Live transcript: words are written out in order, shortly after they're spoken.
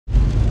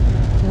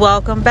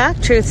Welcome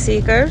back, Truth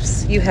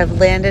Seekers. You have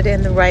landed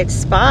in the right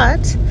spot.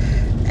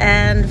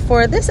 And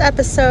for this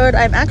episode,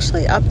 I'm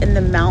actually up in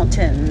the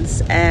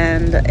mountains,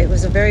 and it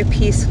was a very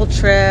peaceful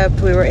trip.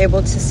 We were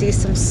able to see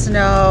some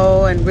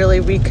snow and really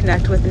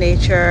reconnect with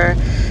nature.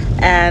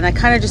 And I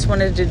kind of just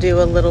wanted to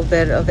do a little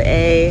bit of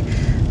a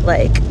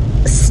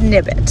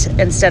snippet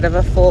instead of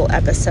a full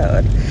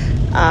episode.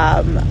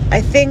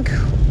 I think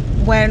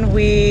when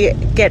we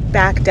get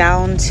back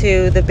down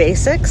to the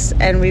basics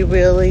and we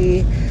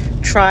really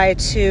try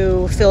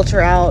to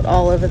filter out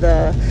all of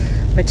the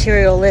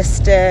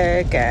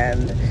materialistic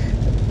and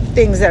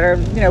things that are,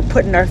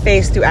 put in our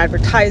face through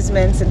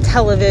advertisements and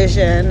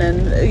television,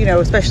 and,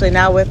 especially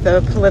now with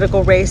the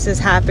political races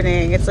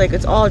happening,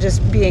 it's all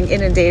just being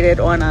inundated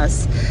on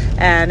us.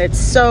 And it's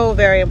so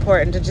very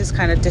important to just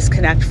kind of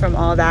disconnect from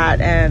all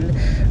that and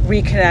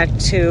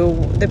reconnect to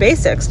the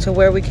basics, to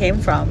where we came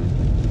from.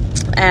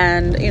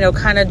 And,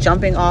 kind of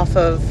jumping off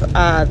of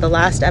the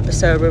last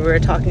episode where we were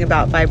talking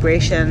about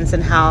vibrations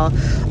and how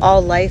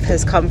all life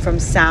has come from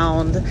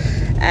sound,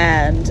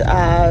 and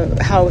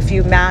how if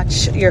you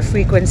match your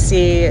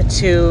frequency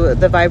to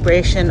the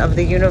vibration of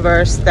the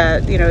universe,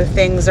 that,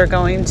 things are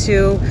going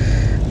to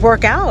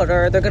work out,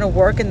 or they're going to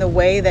work in the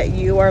way that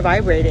you are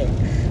vibrating.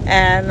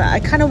 And I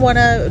kind of want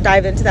to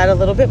dive into that a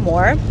little bit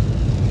more.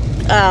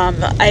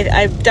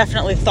 I've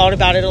definitely thought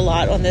about it a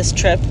lot on this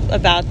trip,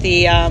 about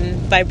the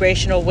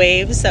vibrational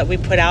waves that we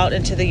put out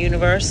into the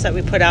universe, that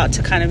we put out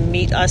to kind of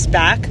meet us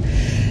back.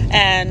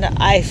 And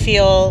I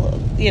feel,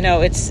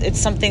 it's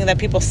something that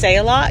people say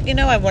a lot,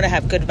 I want to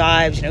have good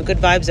vibes, good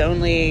vibes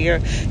only, your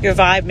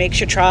vibe makes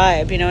your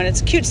tribe, and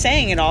it's cute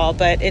saying it all,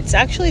 but it's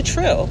actually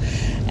true.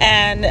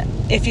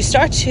 And if you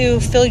start to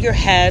fill your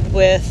head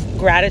with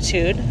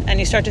gratitude, and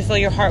you start to fill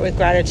your heart with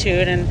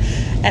gratitude,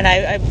 and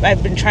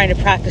I've been trying to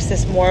practice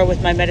this more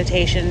with my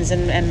meditations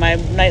and my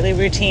nightly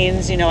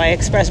routines. I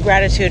express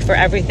gratitude for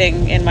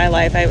everything in my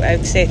life. I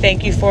say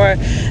thank you for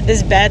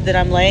this bed that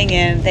I'm laying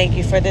in. Thank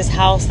you for this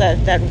house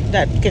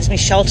that gives me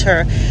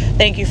shelter.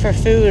 Thank you for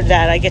food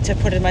that I get to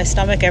put in my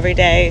stomach every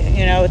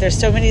day. There's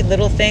so many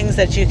little things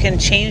that you can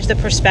change the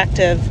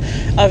perspective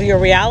of your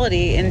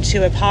reality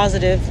into a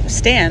positive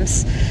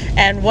stance.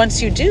 And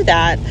once you do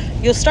that,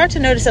 you'll start to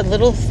notice that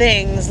little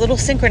things, little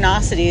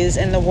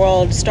synchronicities in the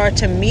world start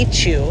to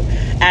meet you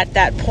at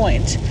that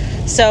point.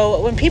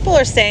 So when people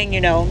are saying,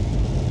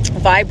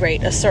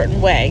 vibrate a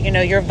certain way,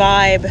 your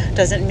vibe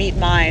doesn't meet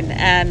mine.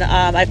 And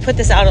I put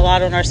this out a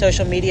lot on our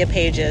social media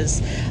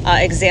pages,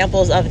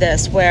 examples of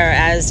this,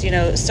 whereas,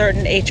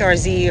 certain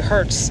HRZ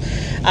hertz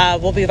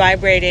will be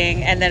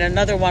vibrating, and then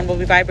another one will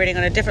be vibrating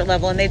on a different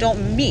level, and they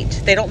don't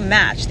meet, they don't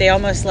match, they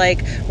almost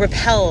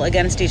repel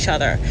against each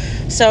other.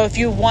 So if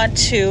you want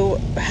to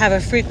have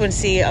a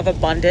frequency of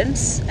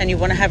abundance, and you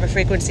want to have a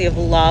frequency of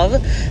love,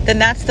 then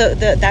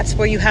that's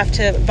where you have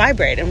to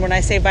vibrate. And when I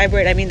say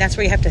vibrate, I mean that's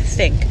where you have to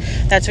think.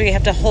 That's where you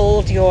have to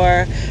hold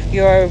your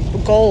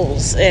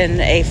goals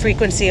in a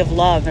frequency of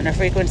love and a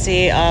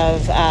frequency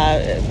of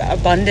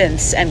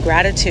abundance and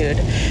gratitude.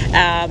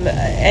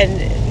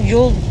 And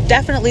you'll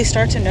definitely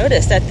start to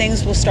notice that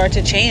things will start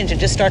to change and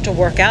just start to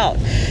work out.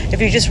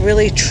 If you just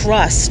really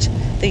trust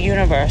the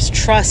universe,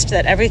 trust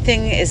that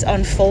everything is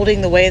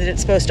unfolding the way that it's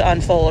supposed to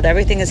unfold,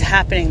 everything is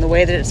happening the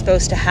way that it's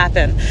supposed to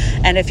happen.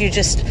 And if you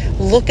just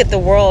look at the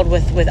world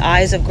with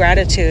eyes of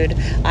gratitude,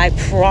 I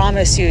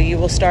promise you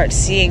will start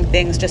seeing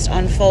things just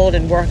unfold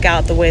and work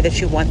out the way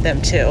that you want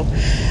them to.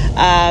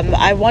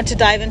 I want to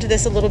dive into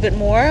this a little bit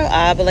more,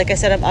 but like I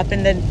said, I'm up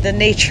in the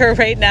nature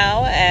right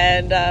now,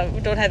 and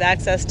don't have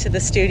access to the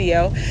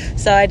studio.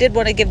 So I did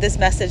want to give this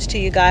message to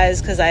you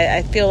guys, because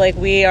I feel like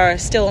we are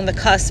still on the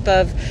cusp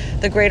of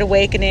the Great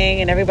Awakening,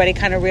 and everybody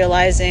kind of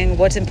realizing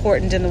what's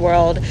important in the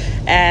world.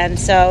 And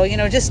so,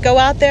 just go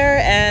out there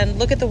and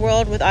look at the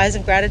world with eyes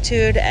of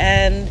gratitude,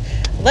 and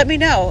let me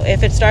know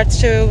if it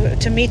starts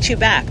to meet you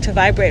back, to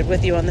vibrate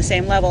with you on the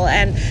same level.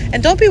 And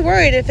don't be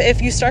worried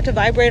if you start to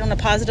vibrate on a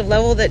positive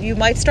level, that you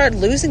might start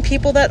losing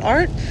people that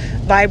aren't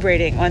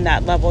vibrating on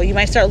that level. You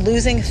might start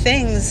losing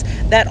things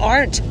that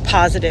aren't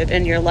positive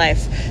in your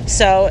life.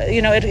 So,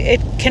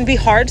 it can be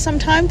hard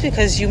sometimes,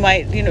 because you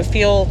might,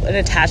 feel an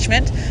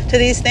attachment to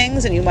these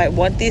things, and you might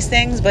want these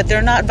things, but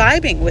they're not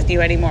vibing with you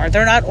anymore.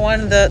 They're not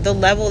on the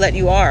level that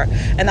you are.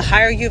 And the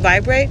higher you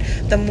vibrate,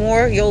 the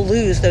more you'll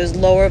lose those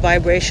lower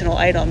vibrational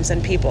items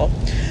and people.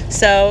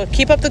 So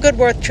keep up the good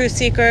work, Truth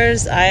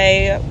Seekers.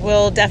 I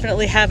will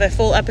definitely have a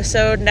full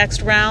episode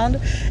next round,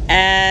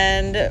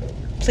 and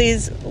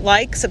please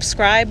like,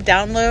 subscribe,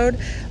 download.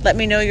 Let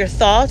me know your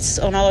thoughts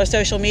on all our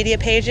social media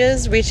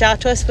pages. Reach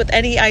out to us with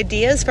any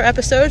ideas for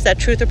episodes at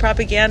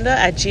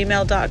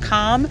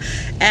trutherpropaganda@gmail.com.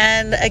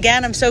 And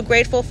again, I'm so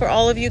grateful for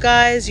all of you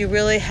guys. You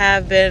really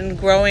have been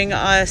growing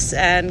us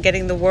and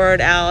getting the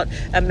word out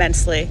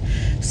immensely.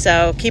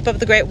 So keep up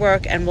the great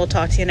work, and we'll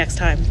talk to you next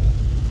time.